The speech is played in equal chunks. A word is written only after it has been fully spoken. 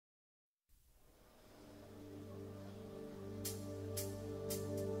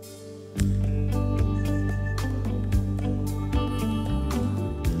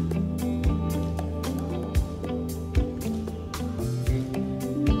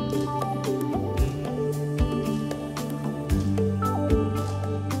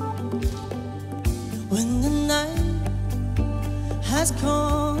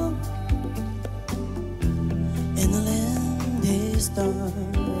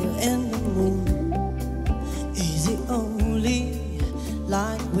and the moon is the only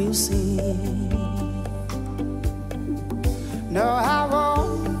light we'll see. No, I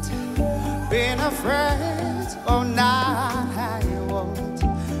won't be afraid. Oh, no, I won't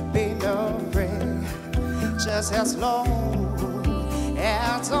be afraid. Just as long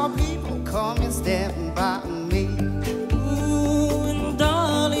as all people come and stand by me. Ooh, and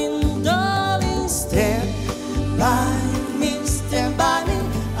darling, darling, stand by me, stand by me.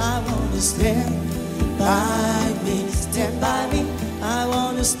 I want to stand by me, stand by me. I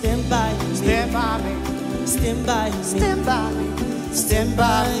want to stand by me, Stand by me, stand by me, stand by me, stand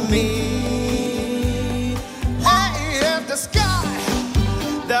by me. Hey, if the sky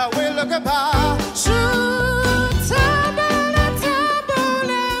that we look upon should tumble and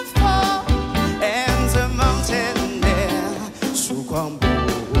fall, and the mountain there should crumble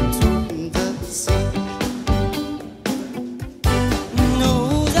to the sea.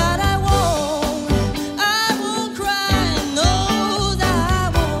 Know that I won't cry. Know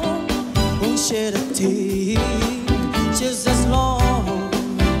that I won't shed a tear. Just as long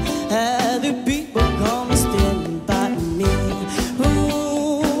as the people come and stand by me.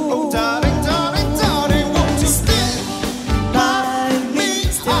 Oh, darling, darling, darling, won't you stand by me?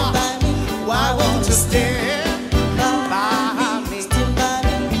 Stand by me. Why won't you stand by me? Stand by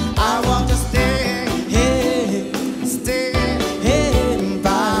me. I want to stand, Hey, stand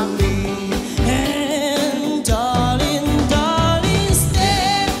by me. and darling, darling,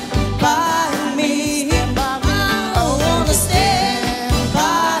 stand by me. I wanna stand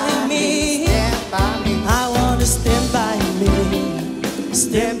by me. Stand by me. I wanna stand by me.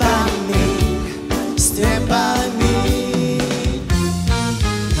 Stand by me. Stand by me.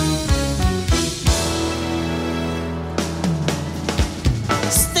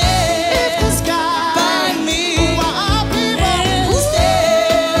 Stand by me. And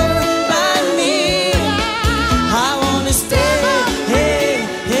stand by me. I wanna stand. Hey,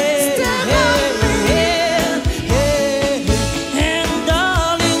 hey, hey, hey, hey. And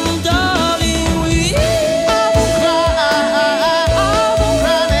darling, darling, we. I won't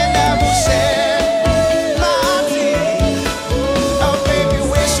cry and I will shed my tears. Oh, baby,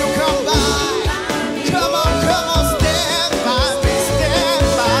 wish you come by. Come on, stand by me, stand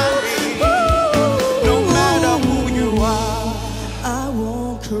by me. No matter who you are, I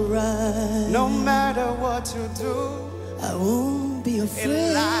won't cry. no matter what you do I won't be in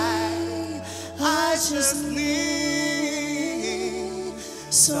afraid. life, I just need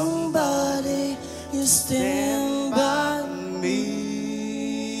somebody